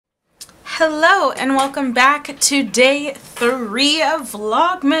Hello and welcome back to day 3 of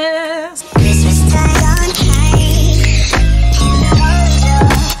Vlogmas.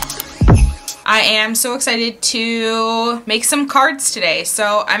 I am so excited to make some cards today.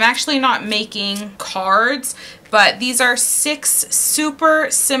 So I'm actually not making cards, but these are 6 super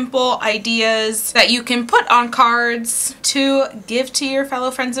simple ideas that you can put on cards to give to your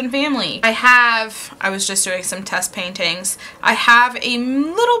fellow friends and family. I was just doing some test paintings. I have a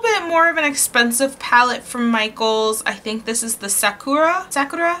little bit more of an expensive palette from Michaels. I think this is the Sakura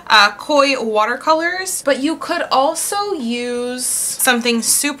Koi watercolors, but you could also use something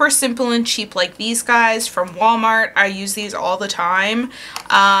super simple and cheap like these guys from Walmart. I use these all the time.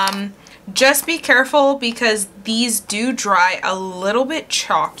 Just be careful because these do dry a little bit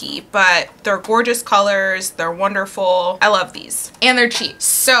chalky, but they're gorgeous colors. They're wonderful. I love these and they're cheap.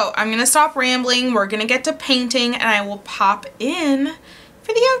 So I'm gonna stop rambling. We're gonna get to painting and I will pop in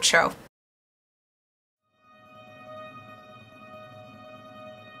for the outro.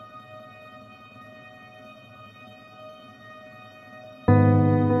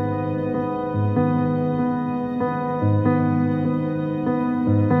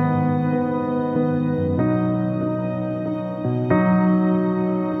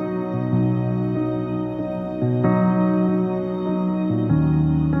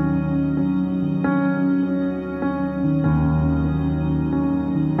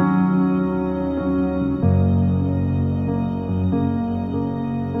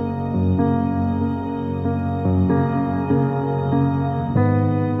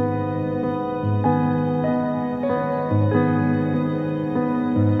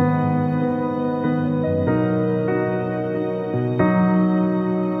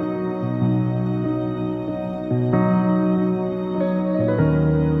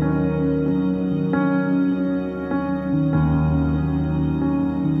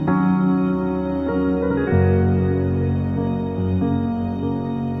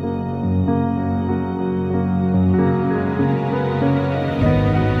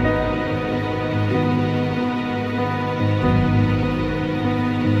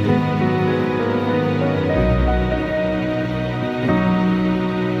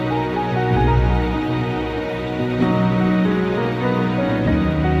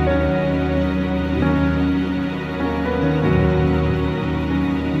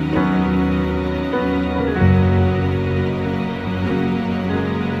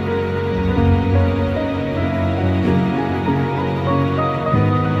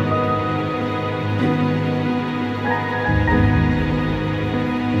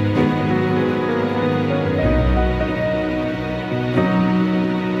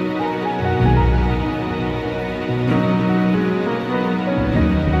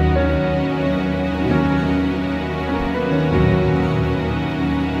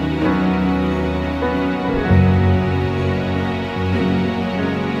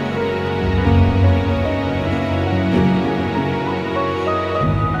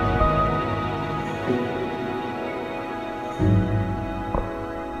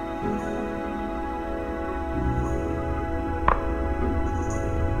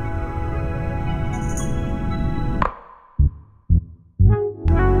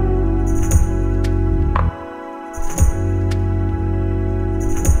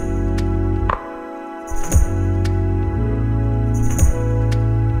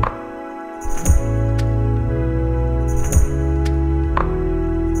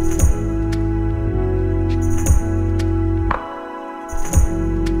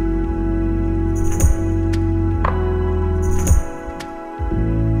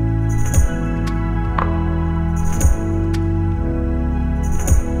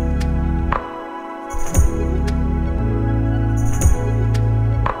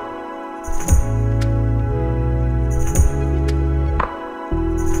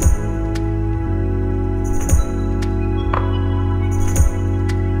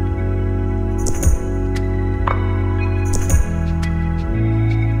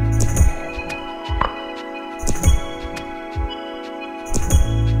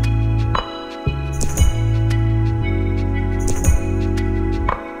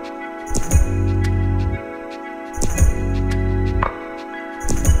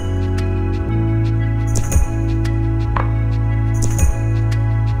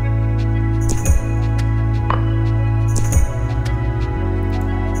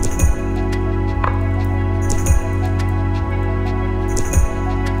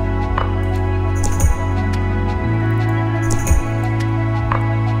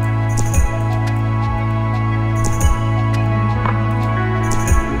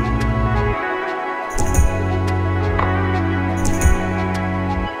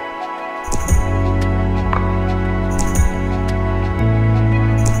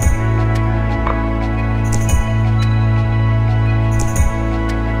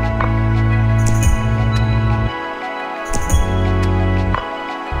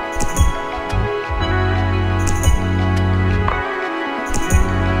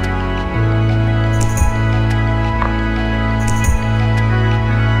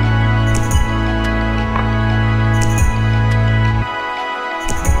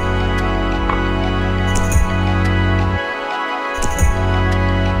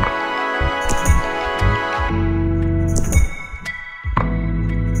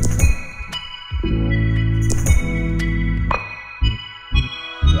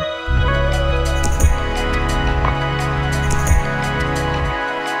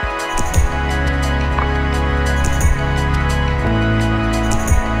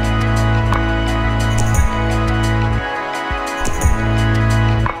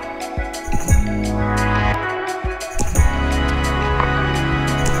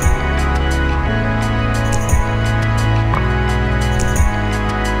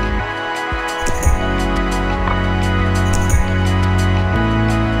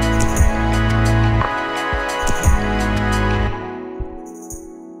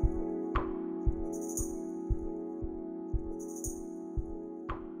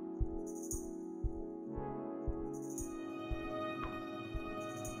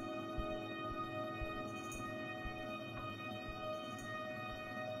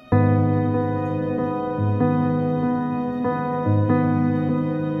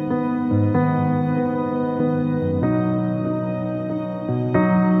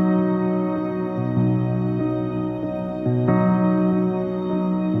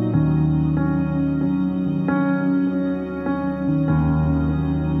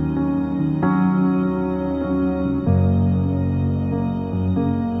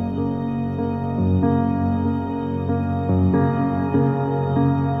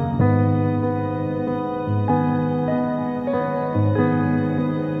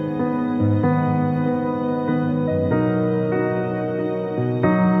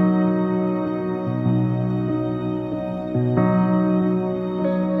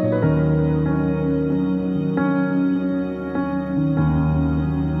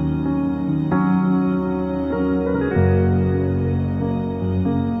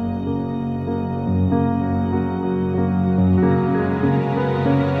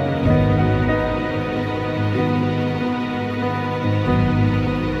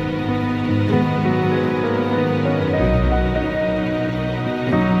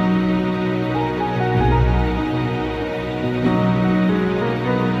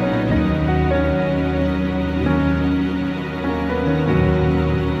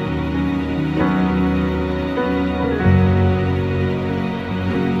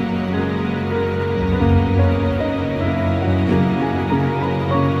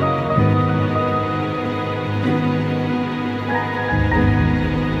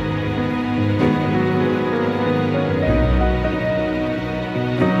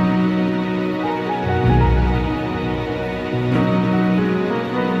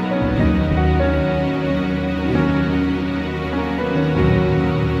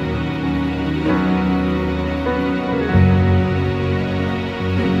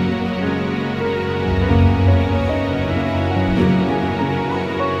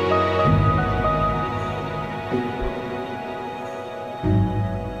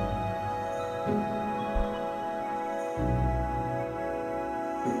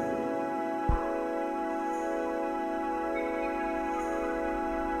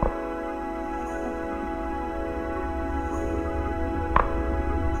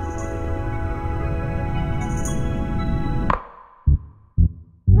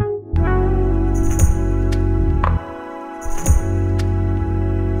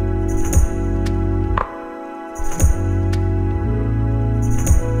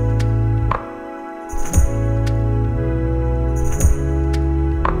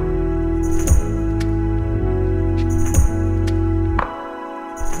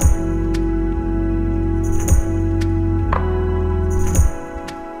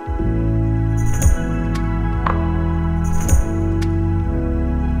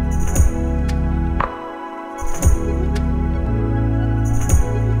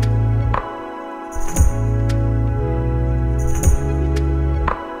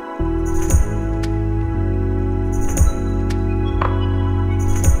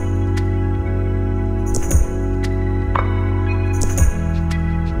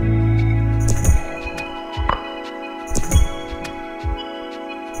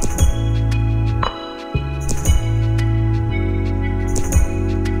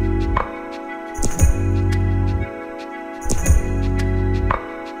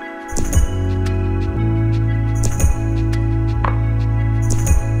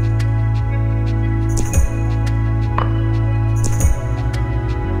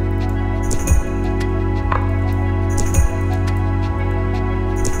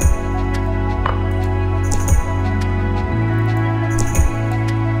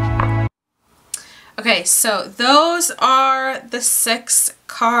 Okay, so those are the 6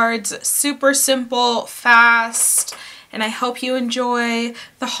 cards. Super simple, fast, and I hope you enjoy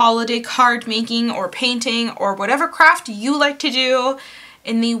the holiday card making or painting or whatever craft you like to do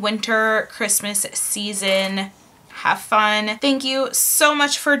in the winter Christmas season. Have fun. Thank you so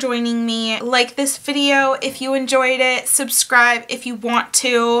much for joining me. Like this video if you enjoyed it, subscribe if you want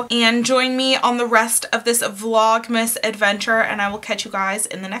to, and join me on the rest of this Vlogmas adventure, and I will catch you guys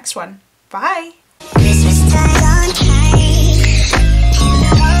in the next one. Bye!